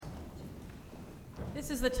This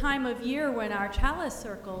is the time of year when our chalice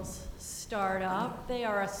circles start up. They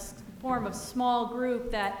are a form of small group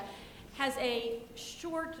that has a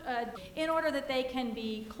short, in order that they can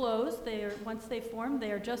be closed, once they form,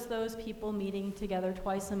 they are just those people meeting together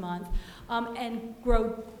twice a month and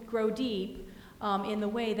grow deep in the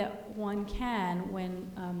way that one can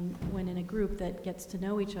when in a group that gets to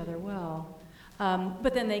know each other well.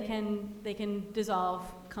 But then they can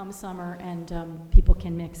dissolve come summer, and people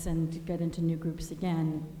can mix and get into new groups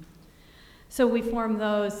again. So we form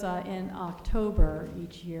those in October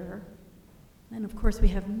each year. And of course we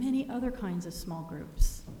have many other kinds of small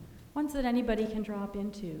groups, ones that anybody can drop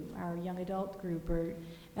into, our young adult group or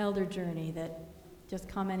elder journey that just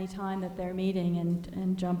come anytime that they're meeting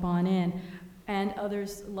and jump on in. And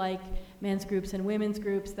others like men's groups and women's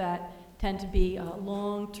groups that tend to be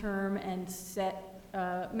long-term and set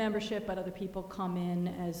membership, but other people come in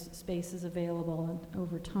as space is available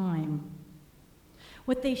over time.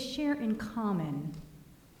 What they share in common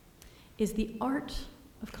is the art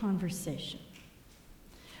of conversation,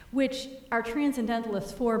 which our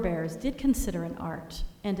transcendentalist forebears did consider an art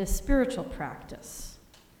and a spiritual practice.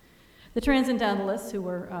 The transcendentalists, who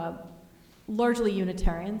were largely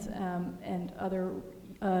Unitarians and other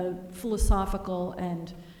philosophical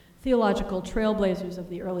and theological trailblazers of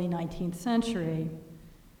the early 19th century,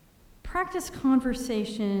 practiced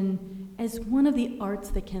conversation as one of the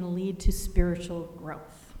arts that can lead to spiritual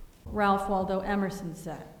growth. Ralph Waldo Emerson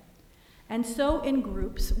said, "And so in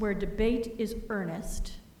groups where debate is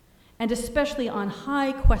earnest, and especially on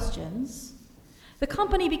high questions, the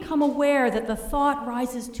company become aware that the thought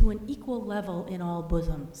rises to an equal level in all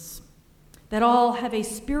bosoms, that all have a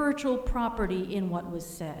spiritual property in what was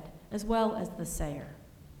said, as well as the sayer.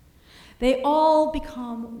 They all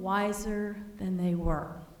become wiser than they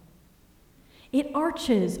were. It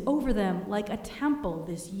arches over them like a temple,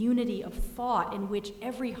 this unity of thought in which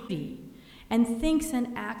every and thinks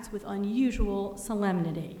and acts with unusual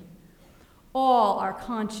solemnity. All are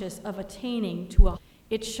conscious of attaining to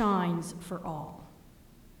it shines for all."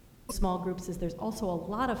 Small groups is there's also a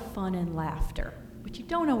lot of fun and laughter, which you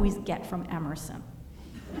don't always get from Emerson.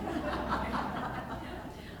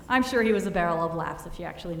 I'm sure he was a barrel of laughs if you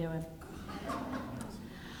actually knew him.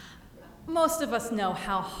 Most of us know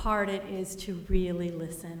how hard it is to really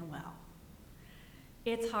listen well.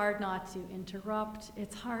 It's hard not to interrupt.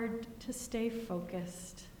 It's hard to stay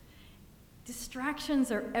focused.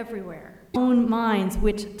 Distractions are everywhere. Our own minds,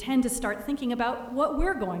 which tend to start thinking about what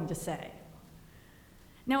we're going to say.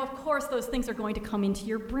 Now, of course, those things are going to come into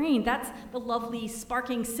your brain. That's the lovely,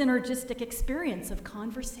 sparking, synergistic experience of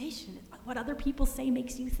conversation. What other people say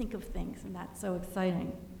makes you think of things, and that's so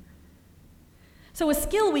exciting. So a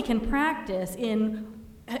skill we can practice in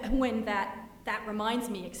when that reminds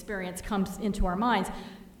me experience comes into our minds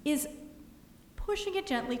is pushing it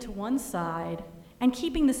gently to one side and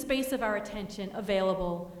keeping the space of our attention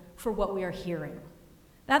available for what we are hearing.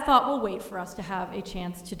 That thought will wait for us to have a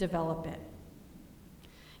chance to develop it.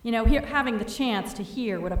 You know, having the chance to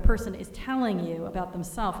hear what a person is telling you about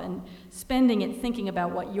themselves and spending it thinking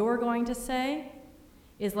about what you're going to say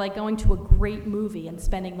is like going to a great movie and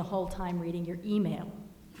spending the whole time reading your email.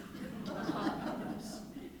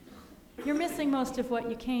 You're missing most of what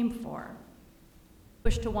you came for.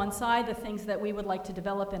 Push to one side the things that we would like to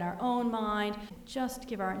develop in our own mind. Just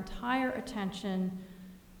give our entire attention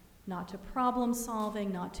not to problem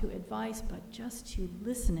solving, not to advice, but just to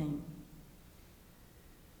listening.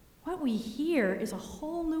 What we hear is a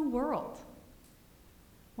whole new world,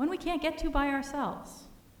 one we can't get to by ourselves.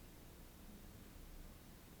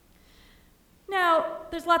 Now,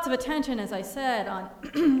 there's lots of attention, as I said,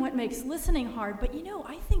 on what makes listening hard, but you know,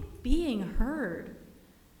 I think being heard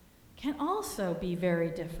can also be very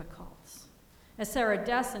difficult. As Sarah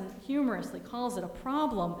Dessen humorously calls it a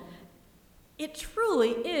problem, it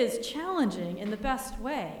truly is challenging in the best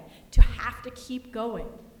way to have to keep going,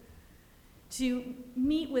 to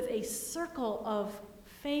meet with a circle of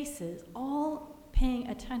faces, all paying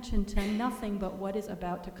attention to nothing but what is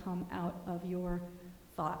about to come out of your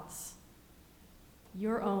thoughts,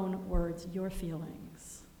 your own words, your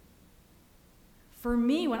feelings. For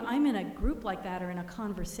me, when I'm in a group like that or in a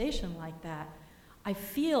conversation like that, I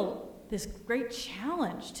feel this great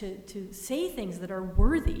challenge to say things that are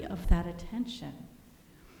worthy of that attention.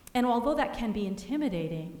 And although that can be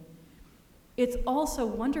intimidating, it's also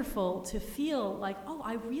wonderful to feel like, oh,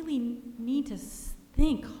 I really need to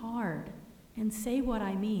think hard and say what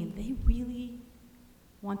I mean. They really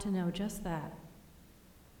want to know just that.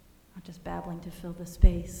 Not just babbling to fill the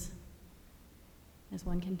space, as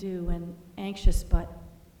one can do when anxious, but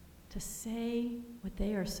to say what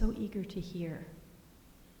they are so eager to hear.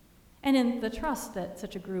 And in the trust that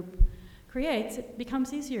such a group creates, it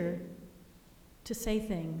becomes easier to say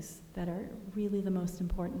things that are really the most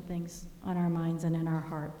important things on our minds and in our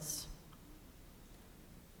hearts.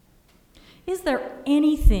 Is there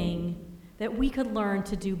anything that we could learn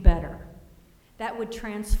to do better that would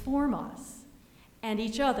transform us and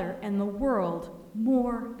each other and the world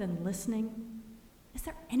more than listening? Is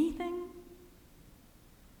there anything?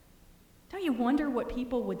 Don't you wonder what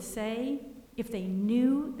people would say if they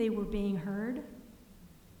knew they were being heard?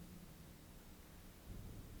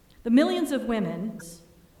 The millions of women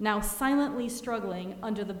now silently struggling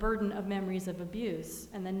under the burden of memories of abuse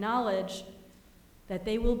and the knowledge that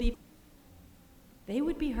they would be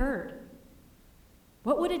heard.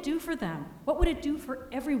 What would it do for them? What would it do for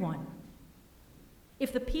everyone?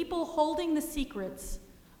 If the people holding the secrets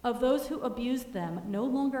of those who abused them no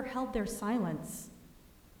longer held their silence,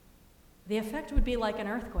 the effect would be like an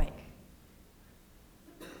earthquake.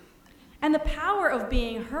 And the power of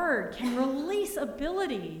being heard can release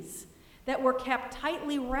abilities that were kept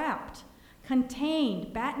tightly wrapped,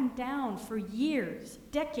 contained, battened down for years,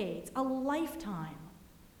 decades, a lifetime.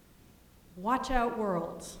 Watch out,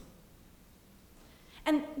 worlds.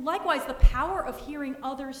 And likewise, the power of hearing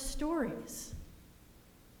others' stories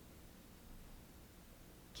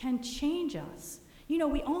can change us. You know,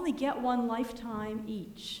 we only get one lifetime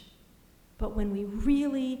each, but when we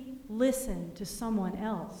really listen to someone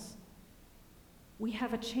else, we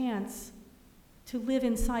have a chance to live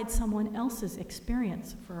inside someone else's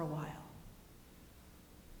experience for a while.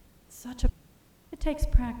 It takes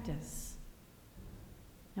practice,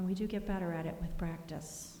 and we do get better at it with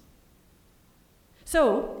practice.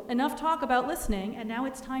 So, enough talk about listening, and now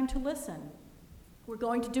it's time to listen. We're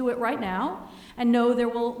going to do it right now, and no, there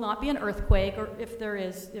will not be an earthquake, or if there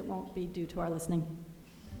is, it won't be due to our listening.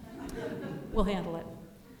 We'll handle it.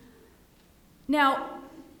 Now,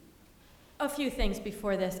 a few things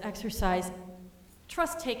before this exercise.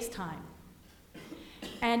 Trust takes time.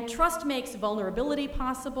 And trust makes vulnerability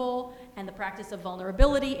possible, and the practice of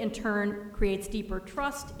vulnerability in turn creates deeper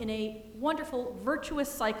trust in a wonderful,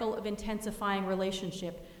 virtuous cycle of intensifying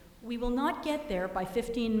relationship. We will not get there by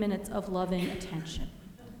 15 minutes of loving attention.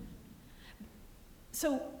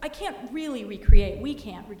 So we can't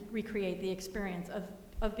recreate the experience of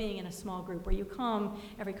being in a small group where you come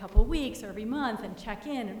every couple of weeks or every month and check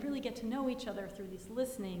in and really get to know each other through this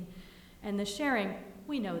listening and the sharing.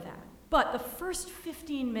 We know that. But the first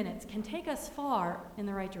 15 minutes can take us far in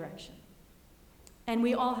the right direction. And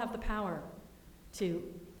we all have the power to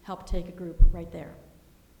help take a group right there.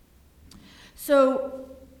 So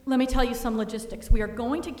let me tell you some logistics. We are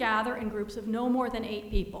going to gather in groups of no more than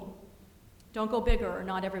 8 people. Don't go bigger, or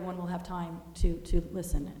not everyone will have time to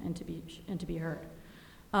listen and to be heard.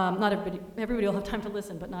 Not everybody will have time to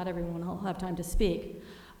listen, but not everyone will have time to speak.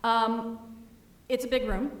 It's a big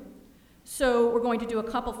room. So we're going to do a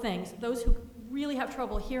couple things. Those who really have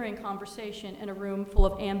trouble hearing conversation in a room full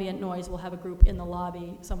of ambient noise will have a group in the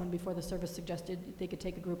lobby. Someone before the service suggested they could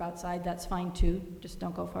take a group outside. That's fine too. Just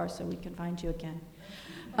don't go far so we can find you again.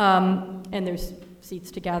 And there's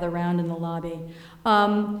seats to gather around in the lobby.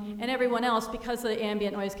 And everyone else, because the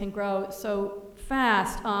ambient noise can grow so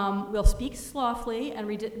fast, we'll speak softly and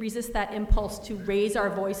resist that impulse to raise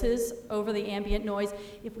our voices over the ambient noise.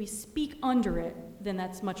 If we speak under it, then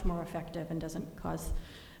that's much more effective and doesn't cause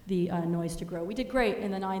the noise to grow. We did great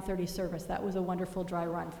in the 9:30 service. That was a wonderful dry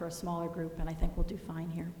run for a smaller group, and I think we'll do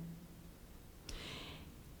fine here.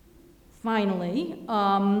 Finally,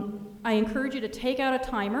 I encourage you to take out a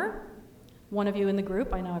timer. One of you in the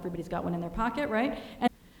group, I know everybody's got one in their pocket, right?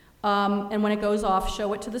 And when it goes off,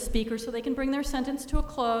 show it to the speaker so they can bring their sentence to a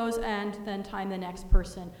close and then time the next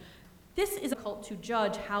person. This is difficult to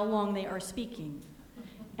judge how long they are speaking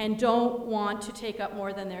and don't want to take up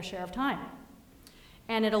more than their share of time.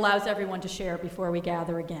 And it allows everyone to share before we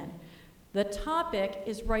gather again. The topic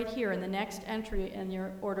is right here in the next entry in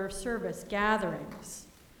your order of service, gatherings.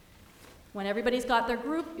 When everybody's got their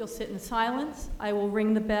group, you'll sit in silence. I will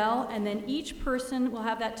ring the bell, and then each person will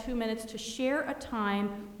have that 2 minutes to share a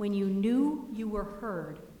time when you knew you were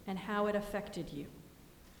heard and how it affected you.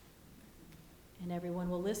 And everyone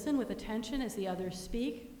will listen with attention as the others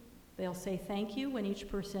speak. They'll say thank you when each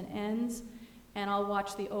person ends, and I'll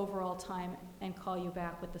watch the overall time and call you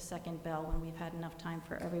back with the second bell when we've had enough time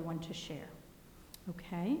for everyone to share.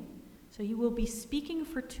 Okay? So you will be speaking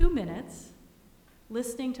for 2 minutes,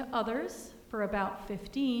 listening to others for about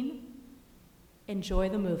 15. Enjoy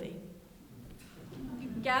the movie. You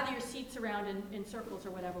can gather your seats around in circles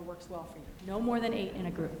or whatever works well for you. No more than 8 in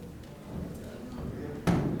a group.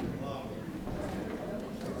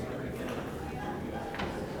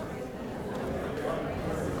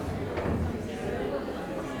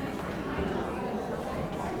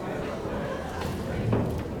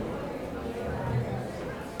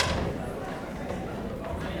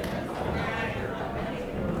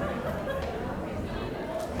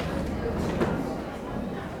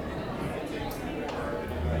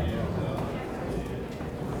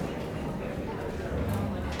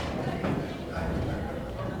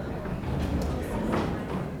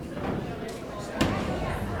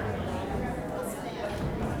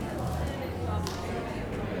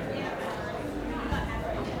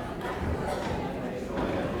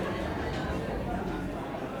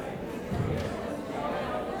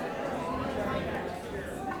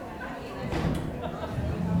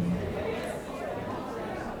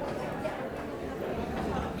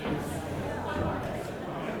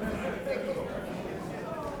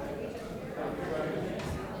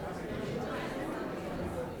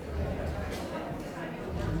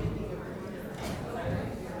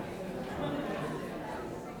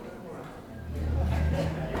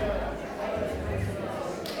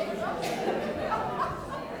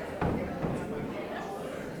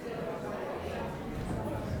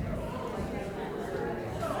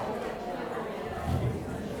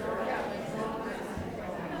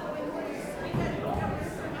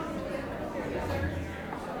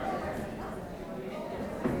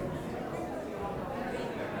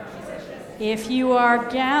 If you are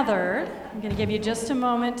gathered, I'm going to give you just a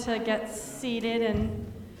moment to get seated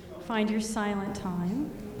and find your silent time.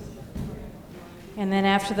 And then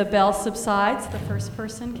after the bell subsides, the first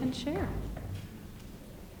person can share.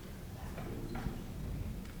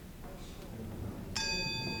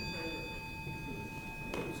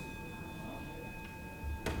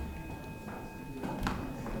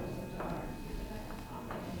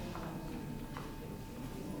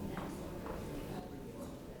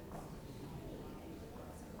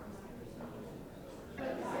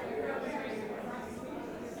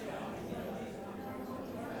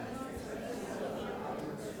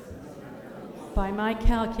 By my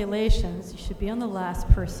calculations, you should be on the last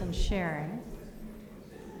person sharing.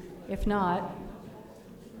 If not,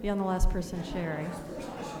 be on the last person sharing.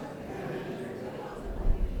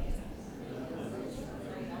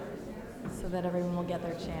 So that everyone will get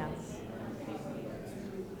their chance.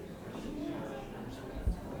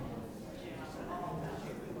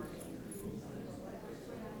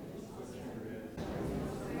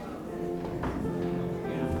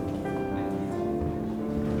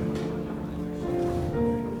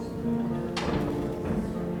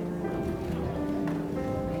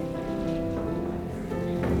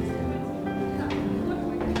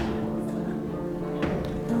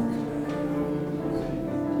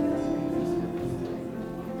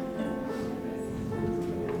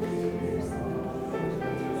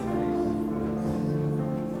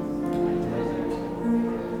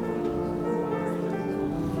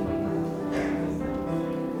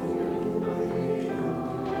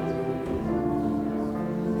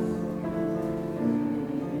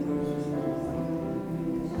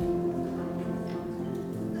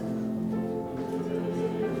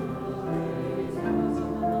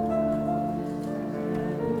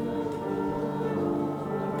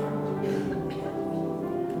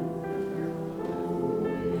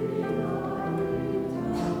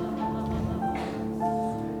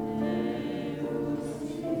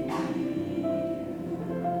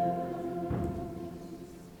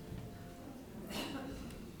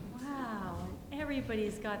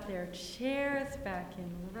 Everybody's got their chairs back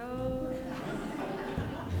in row.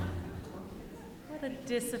 What a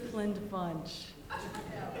disciplined bunch.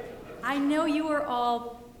 I know you are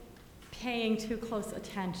all paying too close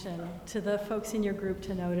attention to the folks in your group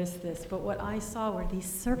to notice this, but what I saw were these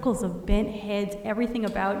circles of bent heads, everything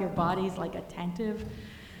about your body's like attentive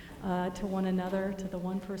to one another, to the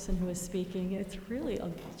one person who is speaking. It's really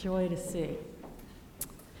a joy to see.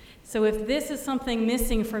 So if this is something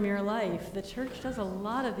missing from your life, the church does a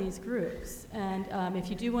lot of these groups. And if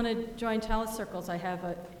you do want to join Chalice Circles, I have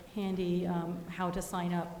a handy how to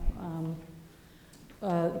sign up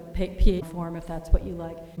PA form if that's what you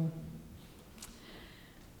like.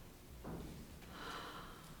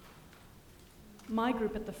 My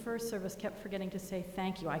group at the first service kept forgetting to say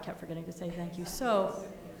thank you. I kept forgetting to say thank you. So,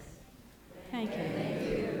 thank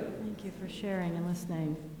you. Thank you for sharing and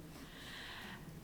listening.